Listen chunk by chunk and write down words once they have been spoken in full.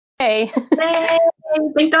Hey. Hey,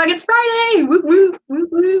 big dog, it's Friday! Woo, woo,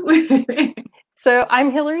 woo, woo. So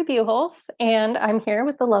I'm Hillary Buholz, and I'm here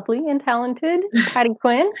with the lovely and talented Patty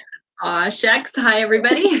Quinn. Aw, shucks. Hi,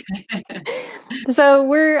 everybody. So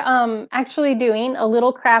we're actually doing a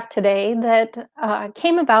little craft today that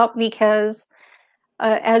came about because,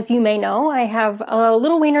 as you may know, I have a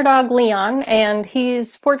little wiener dog, Leon, and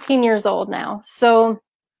he's 14 years old now. So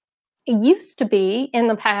it used to be in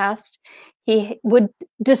the past, he would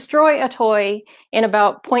destroy a toy in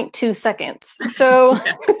about 0.2 seconds. So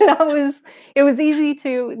it was easy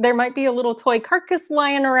to, there might be a little toy carcass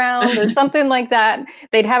lying around or something like that.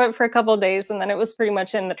 They'd have it for a couple of days and then it was pretty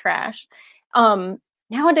much in the trash.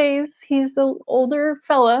 Nowadays, he's an older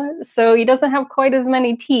fella, so he doesn't have quite as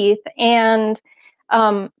many teeth. And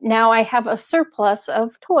now I have a surplus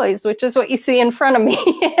of toys, which is what you see in front of me.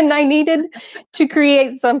 And I needed to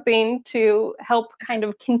create something to help kind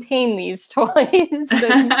of contain these toys.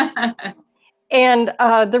 And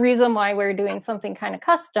the reason why we're doing something kind of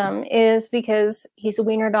custom is because he's a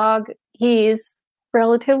wiener dog. He's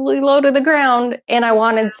relatively low to the ground. And I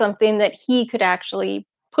wanted something that he could actually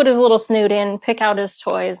put his little snoot in, pick out his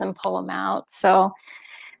toys, and pull them out. So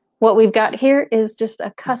what we've got here is just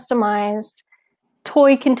a customized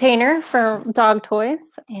toy container for dog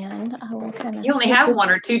toys, and I will kind of. You only have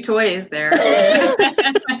one or two toys there.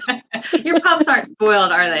 Your pups aren't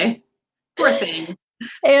spoiled, are they? Poor thing.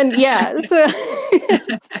 And yeah,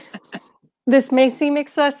 this may seem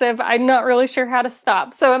excessive. I'm not really sure how to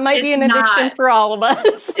stop, so it might be an addiction for all of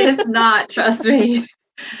us. It's not, trust me.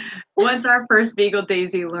 Once our first Beagle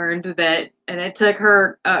Daisy learned that, and it took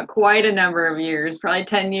her quite a number of years, probably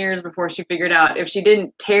 10 years before she figured out if she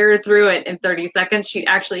didn't tear through it in 30 seconds, she'd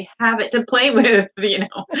actually have it to play with,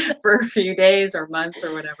 for a few days or months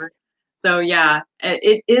or whatever. So yeah,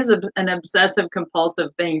 it is an obsessive compulsive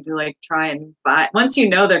thing to like try and buy. Once you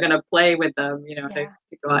know they're going to play with them, to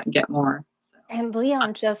go out and get more. And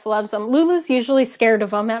Leon just loves them. Lulu's usually scared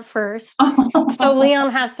of them at first. So Leon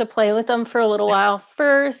has to play with them for a little while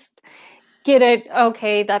first. Get it.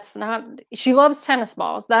 Okay, she loves tennis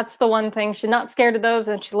balls. That's the one thing. She's not scared of those,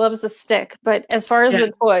 and she loves the stick. But as far as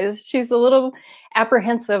the toys, she's a little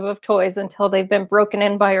apprehensive of toys until they've been broken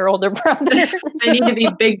in by her older brother. They need to be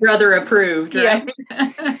Big Brother approved, right?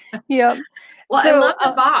 Yep. Well, I love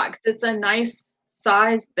the box. It's a nice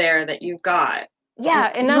size there that you've got.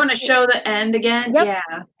 Yeah, and you want to show the end again? Yep.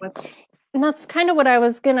 Yeah. And that's kind of what I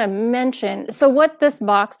was going to mention. So what this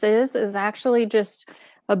box is actually just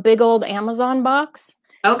a big old Amazon box.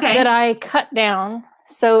 Okay. That I cut down.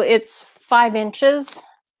 So it's 5 inches.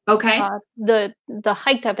 Okay. The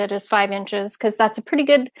height of it is 5 inches because that's a pretty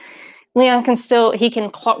good. Leon he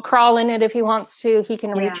can crawl in it if he wants to. He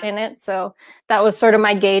can reach in it. So that was sort of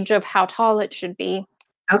my gauge of how tall it should be.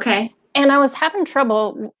 Okay. And I was having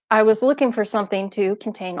trouble. I was looking for something to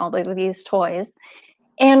contain all of these toys.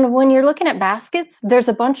 And when you're looking at baskets, there's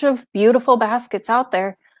a bunch of beautiful baskets out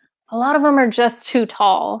there. A lot of them are just too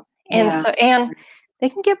tall. And they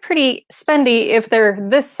can get pretty spendy if they're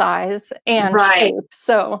this size and shape.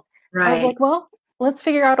 So I was like, well, let's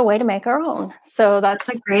figure out a way to make our own. So that's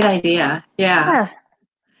a great idea. Yeah.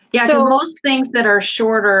 Yeah, because most things that are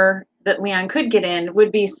shorter that Leon could get in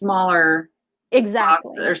would be smaller.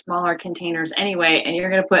 Exactly. Boxes or smaller containers anyway, and you're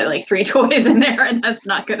going to put like 3 toys in there, and that's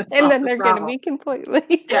not going to solve And then they're going to be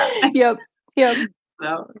completely. Yep.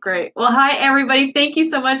 So great. Well, hi everybody. Thank you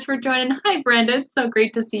so much for joining. Hi, Brenda. It's so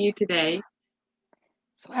great to see you today.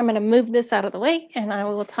 So I'm going to move this out of the way, and I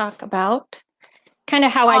will talk about kind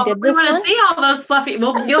of how I did this. We want to see all those fluffy.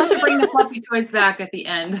 Well, you'll have to bring the fluffy toys back at the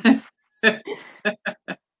end.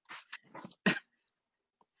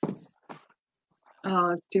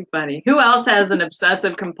 Oh, it's too funny. Who else has an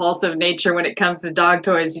obsessive compulsive nature when it comes to dog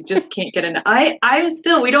toys? You just can't get into.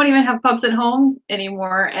 We don't even have pups at home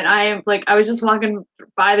anymore. And I was just walking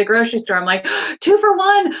by the grocery store. I'm like, 2 for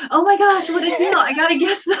 1. Oh my gosh, what a deal. I got to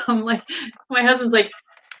get some. Like, my husband's like,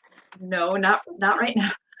 no, not right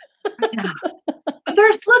now. Right now.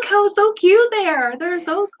 Look how so cute they are. They're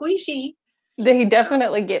so squishy. They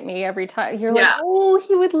definitely get me every time. You're like, oh,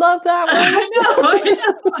 he would love that one.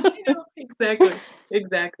 I know.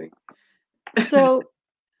 Exactly. So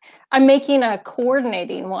I'm making a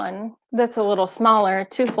coordinating one that's a little smaller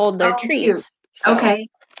to hold their treats. So. Okay,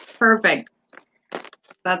 perfect.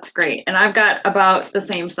 That's great. And I've got about the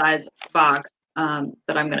same size box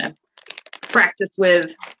that I'm going to practice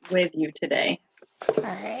with you today. All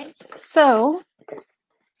right. So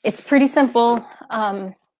it's pretty simple.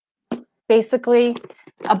 Basically,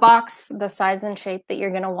 a box the size and shape that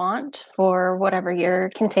you're going to want for whatever you're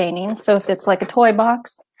containing. So if it's like a toy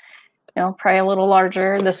box, probably a little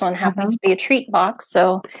larger. This one happens to be a treat box,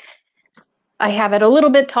 so I have it a little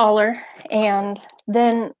bit taller. And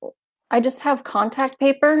then I just have contact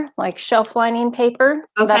paper, like shelf lining paper.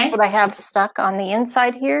 Okay. That's what I have stuck on the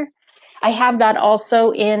inside here. I have that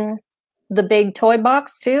also in the big toy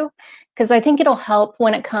box too, because I think it'll help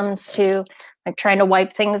when it comes to like trying to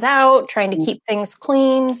wipe things out, trying to keep things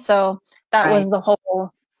clean. So that was the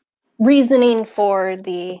whole reasoning for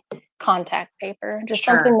the contact paper. Just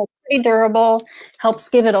something that's pretty durable, helps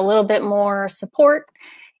give it a little bit more support,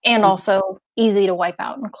 and also easy to wipe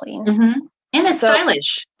out and clean. And it's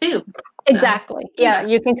stylish too. Exactly. Yeah,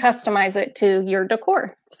 you can customize it to your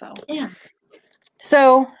decor. So yeah.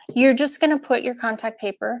 So you're just going to put your contact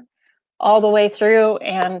paper all the way through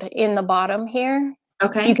and in the bottom here.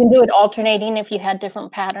 Okay. You can do it alternating if you had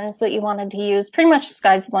different patterns that you wanted to use. Pretty much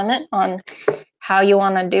sky's the limit on how you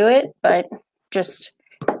want to do it, but just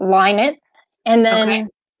line it. And then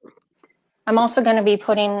I'm also going to be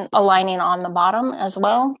putting a lining on the bottom as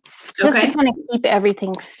well, just to kind of keep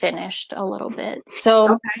everything finished a little bit.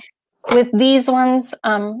 So with these ones,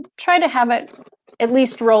 try to have it at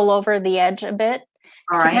least roll over the edge a bit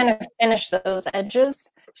to kind of finish those edges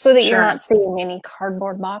so that you're not seeing any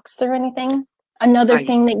cardboard box or anything. Another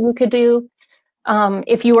thing that you could do,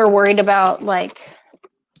 if you were worried about like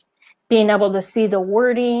being able to see the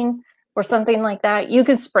wording or something like that, you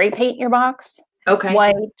could spray paint your box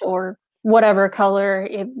white or whatever color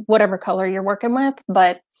you're working with.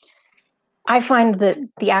 But I find that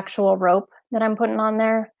the actual rope that I'm putting on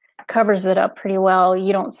there covers it up pretty well.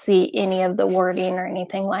 You don't see any of the wording or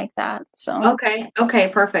anything like that. So okay,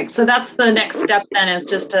 perfect. So that's the next step then, is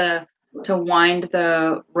just to wind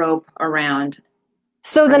the rope around.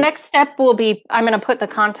 So the next step will be, I'm going to put the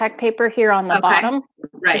contact paper here on the bottom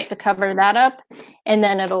just to cover that up, and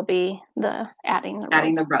then it'll be the adding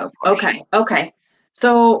the rope. Okay.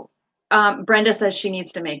 So Brenda says she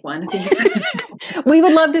needs to make one. We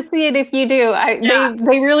would love to see it if you do.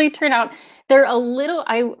 They really turn out. They're a little,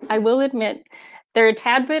 I will admit, they're a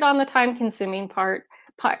tad bit on the time-consuming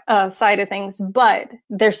side of things, but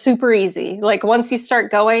they're super easy. Like once you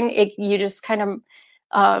start going, you just kind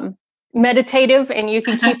of meditative, and you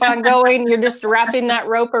can keep on going. You're just wrapping that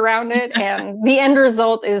rope around it, and the end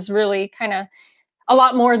result is really kind of a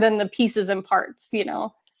lot more than the pieces and parts,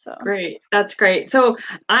 So great, that's great. So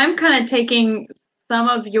I'm kind of taking some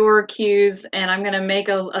of your cues, and I'm going to make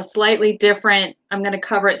a slightly different, I'm going to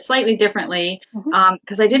cover it slightly differently,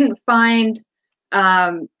 because I didn't find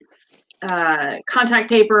contact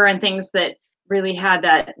paper and things that really had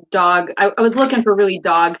that dog. I was looking for really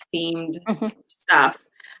dog themed stuff.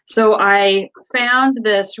 So I found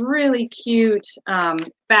this really cute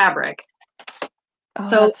fabric. Oh,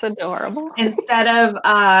 so that's adorable. Instead of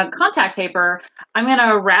contact paper, I'm going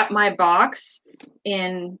to wrap my box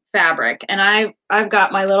in fabric. And I've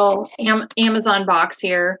got my little Amazon box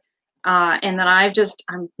here. And then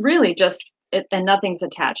I'm really just, and nothing's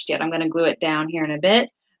attached yet. I'm going to glue it down here in a bit.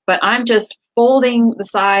 But I'm just folding the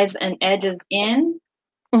sides and edges in,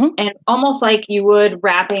 and almost like you would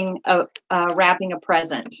wrapping a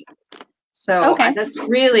present. So that's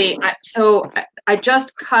really, I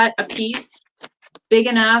just cut a piece big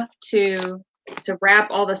enough to wrap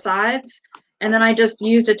all the sides, and then I just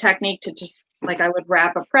used a technique to just like I would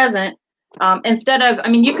wrap a present, instead of,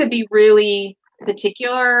 you could be really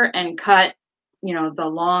particular and cut the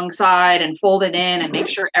long side and fold it in and make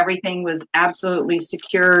sure everything was absolutely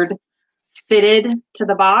secured, fitted to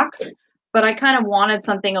the box, but I kind of wanted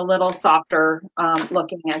something a little softer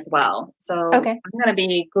looking as well. So I'm going to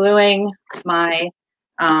be gluing my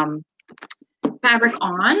fabric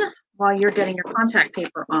on while you're getting your contact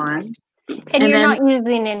paper on. And you're not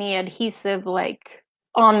using any adhesive like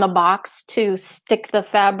on the box to stick the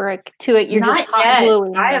fabric to it. You're just hot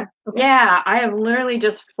gluing. I have literally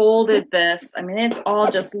just folded this. It's all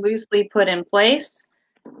just loosely put in place.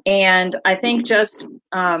 And I think just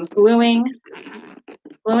gluing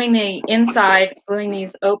the inside, gluing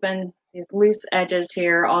these loose edges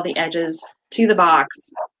here, all the edges to the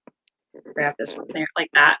box. Grab this from there like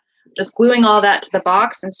that. Just gluing all that to the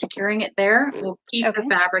box and securing it there will keep the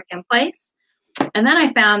fabric in place. And then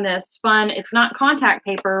I found this fun, it's not contact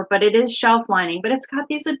paper, but it is shelf lining, but it's got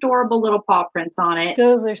these adorable little paw prints on it.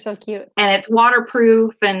 Those are so cute. And it's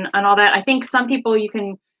waterproof and all that. I think some people you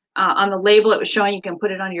can, on the label it was showing you can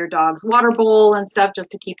put it on your dog's water bowl and stuff just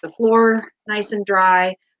to keep the floor nice and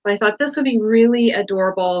dry. But I thought this would be really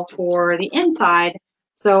adorable for the inside.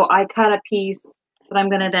 So I cut a piece that I'm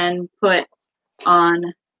going to then put on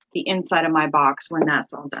the inside of my box when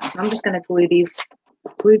that's all done. So I'm just going to glue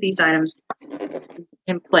these items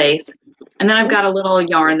in place. And then I've got a little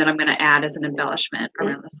yarn that I'm going to add as an embellishment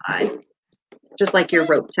around the side, just like your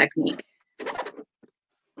rope technique.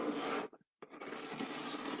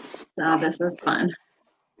 So this is fun.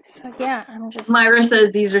 So yeah, I'm just. Myra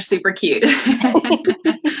says these are super cute.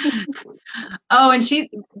 Oh, and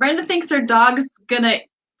Brenda thinks her dog's gonna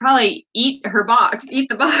probably eat the box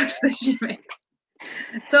that she makes.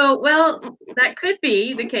 So, well, that could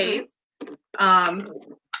be the case.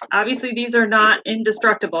 Obviously, these are not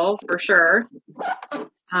indestructible for sure.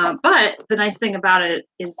 But the nice thing about it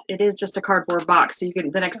is just a cardboard box. So you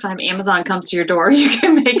can, the next time Amazon comes to your door, you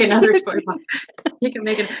can make another toy box. You can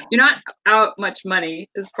make it. You're not out much money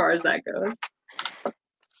as far as that goes.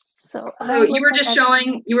 So you were just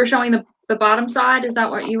showing the bottom side. Is that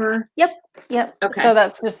what you were? Yep. Okay. So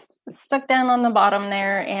that's just stuck down on the bottom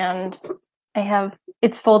there, and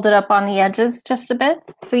it's folded up on the edges just a bit.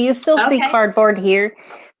 So you still see cardboard here,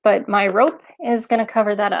 but my rope is going to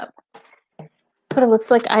cover that up. But it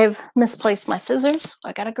looks like I've misplaced my scissors. So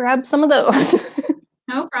I got to grab some of those.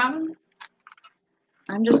 No problem.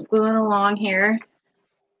 I'm just gluing along here.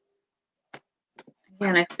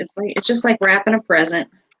 Again, it's just like wrapping a present.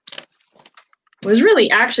 It was really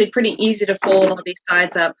actually pretty easy to fold all these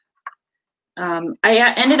sides up.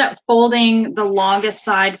 I ended up folding the longest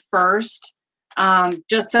side first,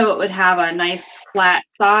 just so it would have a nice flat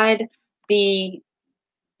side. The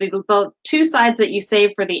two sides that you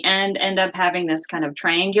save for the end up having this kind of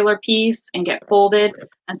triangular piece and get folded.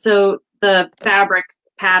 And so the fabric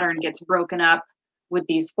pattern gets broken up with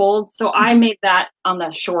these folds. So I made that on the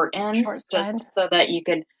short ends, just so that you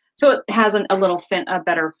could, so it has a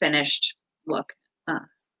better finished look,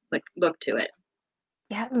 look to it.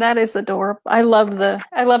 Yeah, that is adorable. I love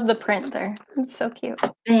the print there. It's so cute.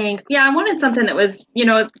 Thanks. Yeah, I wanted something that was,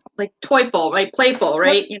 like toyful, right? Playful,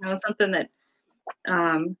 right? Something that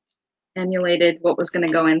emulated what was going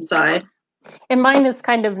to go inside. And mine is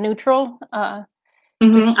kind of neutral. I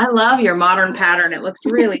love your modern pattern. It looks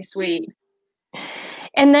really sweet.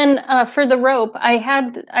 And then for the rope,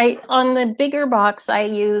 on the bigger box, I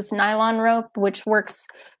used nylon rope, which works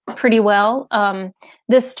pretty well.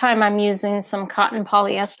 This time I'm using some cotton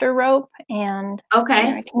polyester rope, and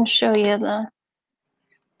I can show you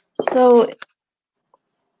so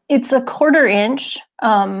it's a 1/4 inch,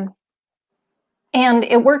 and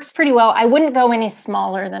it works pretty well. I wouldn't go any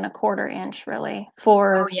smaller than a 1/4 inch, really.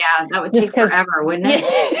 Oh yeah, that would take forever, wouldn't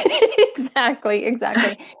it? Exactly.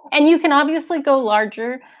 And you can obviously go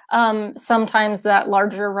larger. Sometimes that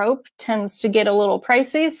larger rope tends to get a little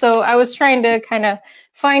pricey. So I was trying to kind of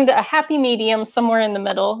find a happy medium somewhere in the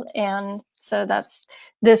middle. And so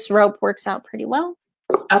this rope works out pretty well.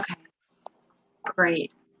 Okay,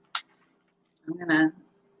 great. I'm gonna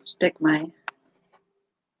stick my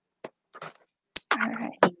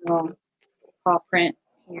little paw print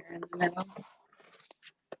here in the middle.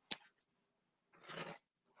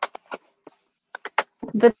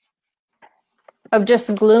 Of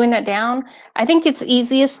just gluing it down, I think it's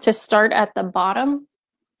easiest to start at the bottom.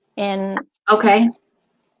 And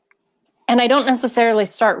I don't necessarily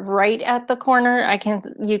start right at the corner.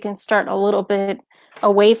 You can start a little bit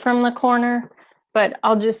away from the corner, but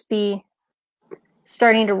I'll just be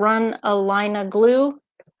starting to run a line of glue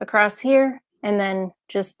across here, and then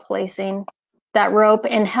just placing that rope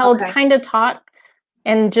and held kind of taut,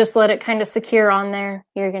 and just let it kind of secure on there.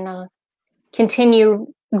 You're gonna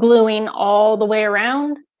continue gluing all the way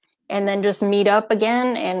around, and then just meet up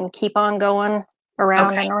again and keep on going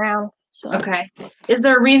around and around. So. Is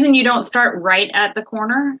there a reason you don't start right at the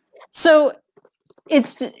corner? So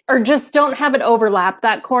just don't have it overlap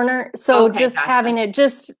that corner. So just having it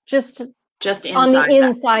just inside on the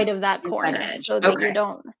inside of that corner, so that you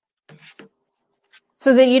don't.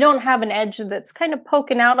 So that you don't have an edge that's kind of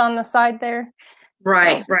poking out on the side there.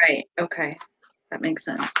 Right. Okay. That makes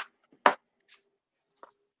sense.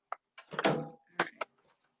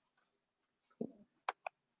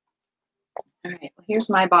 All right, well, here's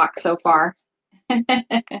my box so far. Oh,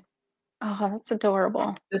 that's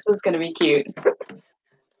adorable. This is going to be cute.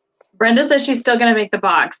 Brenda says she's still going to make the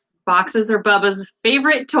box. Boxes are Bubba's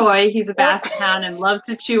favorite toy. He's a basset hound and loves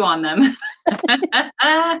to chew on them.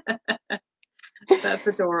 That's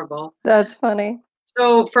adorable. That's funny.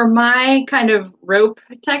 So for my kind of rope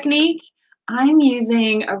technique, I'm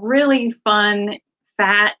using a really fun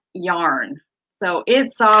fat yarn. So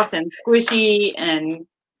it's soft and squishy and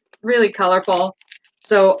really colorful.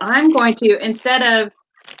 So I'm going to, instead of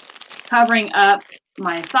covering up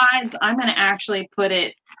my sides, I'm going to actually put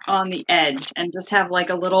it on the edge and just have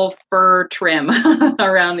like a little fur trim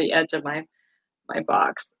around the edge of my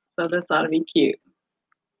box. So this ought to be cute.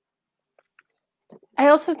 I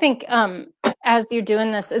also think as you're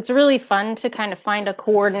doing this, it's really fun to kind of find a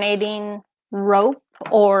coordinating rope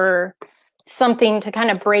or something to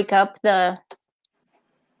kind of break up the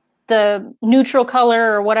neutral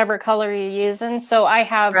color or whatever color you're using. So I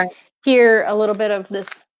have here a little bit of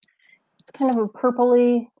this, it's kind of a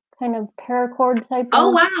purpley kind of paracord type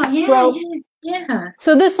of wow, yeah, rope. yeah.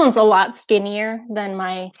 So this one's a lot skinnier than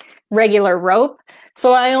my regular rope.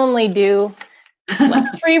 So I only do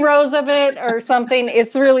like 3 rows of it or something.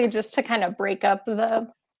 It's really just to kind of break up the...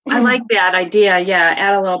 I like that idea. Yeah,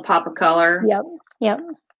 add a little pop of color. Yep, yep.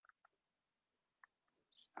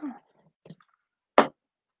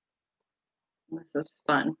 This is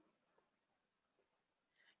fun.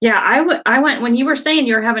 Yeah, I went when you were saying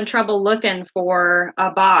you're having trouble looking for a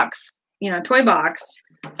box, toy box.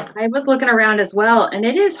 I was looking around as well, and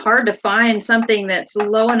it is hard to find something that's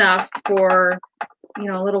low enough for,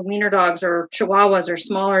 little wiener dogs or chihuahuas or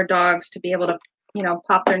smaller dogs to be able to,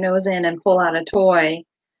 pop their nose in and pull out a toy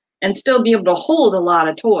and still be able to hold a lot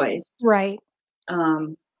of toys. Right.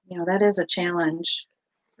 That is a challenge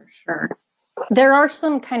for sure. There are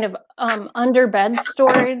some kind of under bed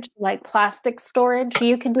storage, like plastic storage.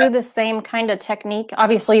 You could do the same kind of technique.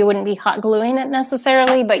 Obviously, you wouldn't be hot gluing it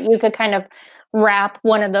necessarily, but you could kind of wrap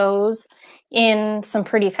one of those in some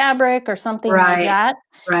pretty fabric or something like that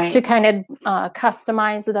to kind of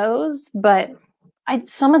customize those. But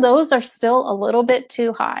some of those are still a little bit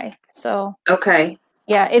too high. So,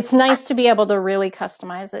 yeah, it's nice to be able to really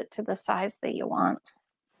customize it to the size that you want.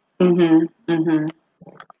 Mm-hmm. Mm-hmm.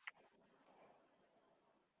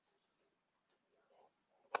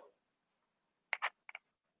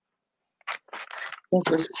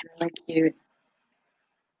 This is really cute.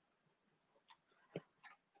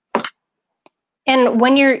 And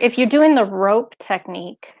if you're doing the rope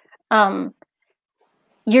technique,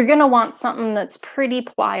 you're going to want something that's pretty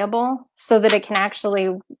pliable so that it can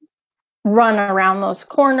actually run around those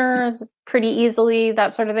corners pretty easily,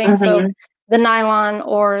 that sort of thing. Mm-hmm. So the nylon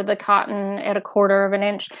or the cotton at 1/4 of an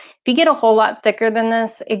inch. If you get a whole lot thicker than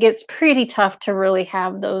this, it gets pretty tough to really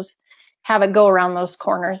have it go around those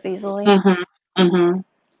corners easily. Mm-hmm. Mm-hmm.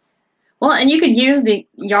 Well, and you could use the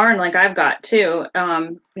yarn like I've got too.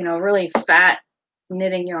 Really fat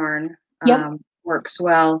knitting yarn works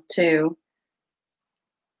well too.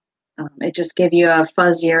 It just gives you a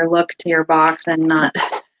fuzzier look to your box and not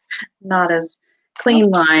as clean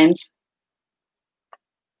lines,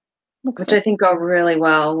 which I think go really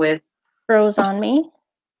well with. Froze on me.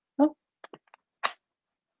 Oh,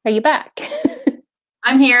 are you back?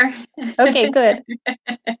 I'm here. Okay, good.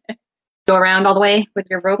 Go around all the way with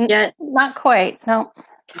your rope yet? Not quite. No,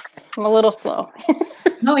 I'm a little slow.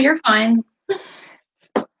 No, you're fine.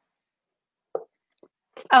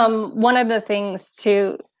 One of the things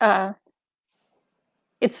too,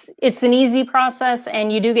 it's an easy process,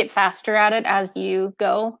 and you do get faster at it as you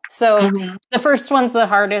go. So the first one's the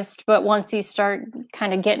hardest, but once you start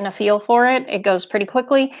kind of getting a feel for it, it goes pretty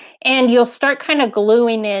quickly, and you'll start kind of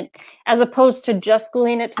gluing it as opposed to just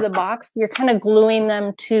gluing it to the box. You're kind of gluing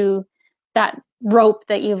them to that rope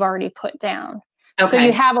that you've already put down. Okay. So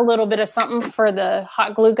you have a little bit of something for the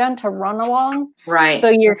hot glue gun to run along. Right. So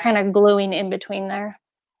you're kind of gluing in between there.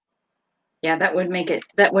 Yeah, that would make it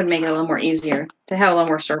a little more easier to have a little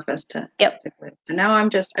more surface to glue. So now I've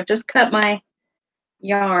just cut my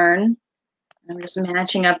yarn. I'm just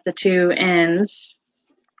matching up the 2 ends.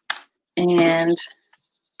 And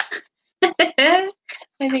I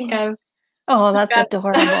think I've that's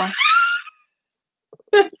adorable.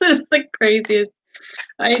 This is the craziest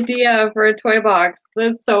idea for a toy box.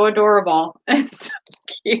 That's so adorable. It's so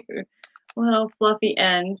cute. Little fluffy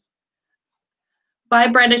ends. Bye,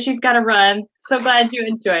 Brenda. She's got to run. So glad you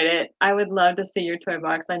enjoyed it. I would love to see your toy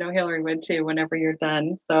box. I know Hillary would too whenever you're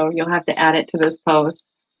done. So you'll have to add it to this post.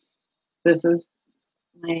 This is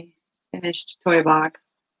my finished toy box.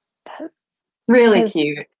 Really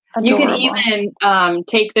cute. Adorable. You can even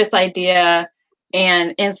take this idea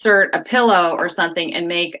and insert a pillow or something and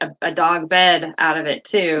make a dog bed out of it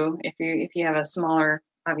too. If you have a smaller,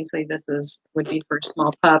 obviously this would be for a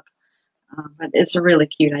small pup, but it's a really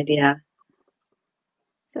cute idea.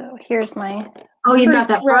 So here's my. Oh, you've got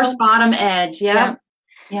that first bottom edge. Yeah.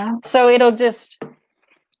 So it'll just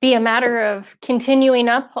be a matter of continuing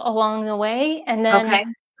up along the way, and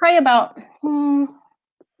then probably about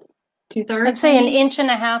 2/3. I'd say 1.5 inches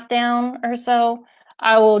down or so.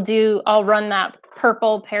 I'll run that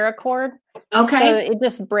purple paracord. Okay. So it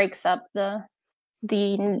just breaks up the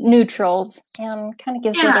neutrals and kind of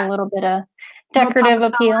gives it a little bit of decorative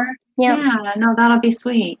appeal. Yeah, no, that'll be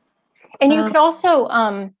sweet. And you could also,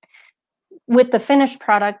 with the finished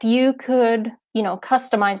product, you could,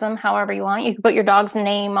 customize them however you want. You could put your dog's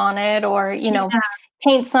name on it, or, Yeah,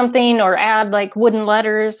 paint something, or add like wooden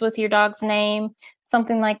letters with your dog's name,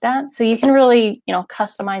 something like that. So you can really,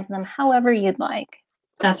 customize them however you'd like.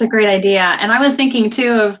 that's a great idea. And I was thinking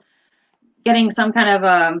too of getting some kind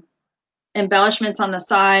of embellishments on the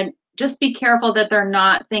side. Just be careful that they're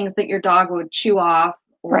not things that your dog would chew off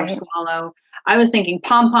or Right. swallow. I was thinking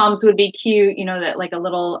pom-poms would be cute, that like a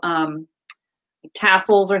little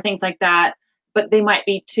tassels or things like that, but they might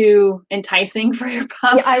be too enticing for your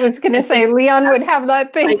pup. Yeah, I was gonna say Leon would have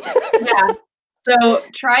that thing. Like, yeah. So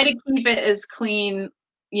try to keep it as clean,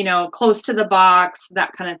 close to the box,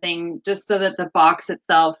 that kind of thing, just so that the box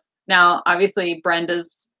itself. Now, obviously,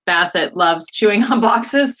 Brenda's Basset loves chewing on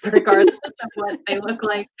boxes, regardless of what they look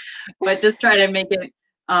like, but just try to make it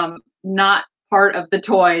not part of the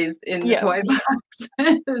toys in the toy box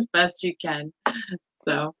as best you can.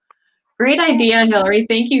 So great idea, Hillary.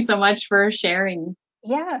 Thank you so much for sharing.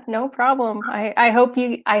 Yeah, no problem. I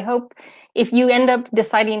hope if you end up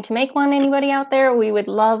deciding to make one, anybody out there, we would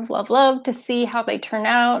love, love, love to see how they turn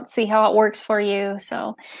out, see how it works for you.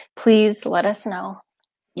 So please let us know.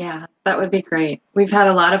 Yeah, that would be great. We've had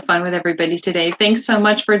a lot of fun with everybody today. Thanks so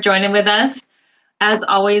much for joining with us. As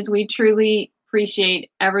always, we truly appreciate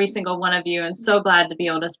every single one of you, and so glad to be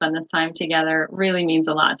able to spend this time together. It really means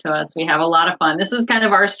a lot to us. We have a lot of fun. This is kind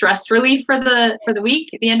of our stress relief for the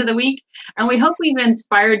week, the end of the week, and we hope we've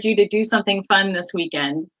inspired you to do something fun this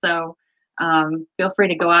weekend. So feel free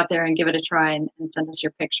to go out there and give it a try and send us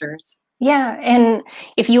your pictures. Yeah, and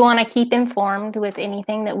if you want to keep informed with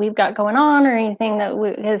anything that we've got going on or anything that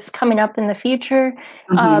is coming up in the future,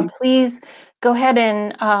 please go ahead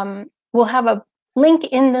and we'll have a link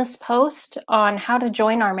in this post on how to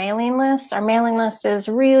join our mailing list. Our mailing list is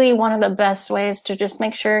really one of the best ways to just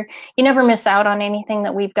make sure you never miss out on anything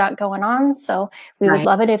that we've got going on. So we would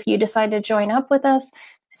love it if you decide to join up with us.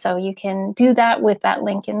 So you can do that with that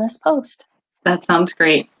link in this post. That sounds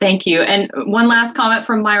great. Thank you. And one last comment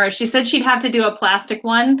from Myra. She said she'd have to do a plastic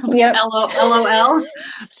one. Yep. LOL.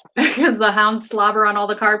 Because the hounds slobber on all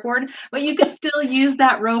the cardboard. But you could still use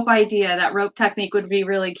that rope idea. That rope technique would be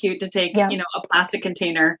really cute to take, a plastic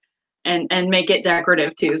container and make it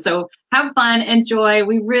decorative too. So have fun, enjoy.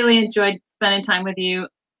 We really enjoyed spending time with you.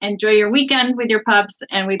 Enjoy your weekend with your pups,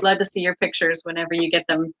 and we'd love to see your pictures whenever you get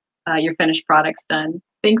them, your finished products done.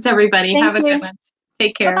 Thanks, everybody. Have a good one.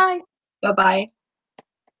 Take care. Bye-bye. Bye-bye.